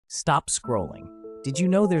Stop scrolling. Did you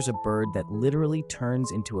know there's a bird that literally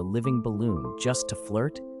turns into a living balloon just to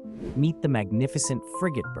flirt? Meet the magnificent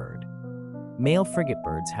Frigatebird. Male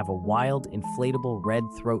frigatebirds have a wild, inflatable red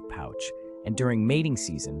throat pouch, and during mating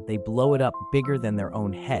season, they blow it up bigger than their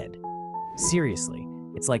own head. Seriously,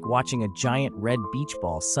 it's like watching a giant red beach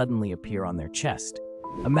ball suddenly appear on their chest.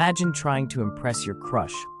 Imagine trying to impress your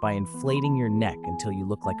crush by inflating your neck until you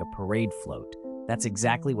look like a parade float. That's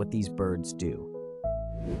exactly what these birds do.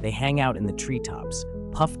 They hang out in the treetops,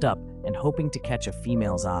 puffed up and hoping to catch a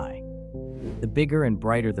female's eye. The bigger and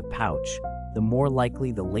brighter the pouch, the more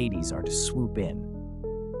likely the ladies are to swoop in.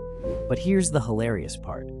 But here's the hilarious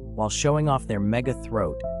part. While showing off their mega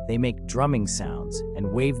throat, they make drumming sounds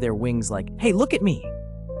and wave their wings like, "Hey, look at me!"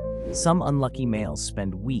 Some unlucky males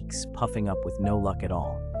spend weeks puffing up with no luck at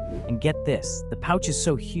all. And get this, the pouch is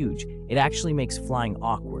so huge, it actually makes flying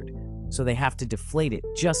awkward, so they have to deflate it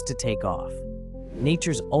just to take off.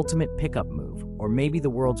 Nature's ultimate pickup move, or maybe the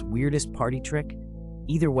world's weirdest party trick?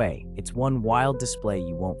 Either way, it's one wild display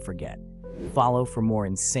you won't forget. Follow for more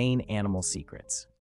insane animal secrets.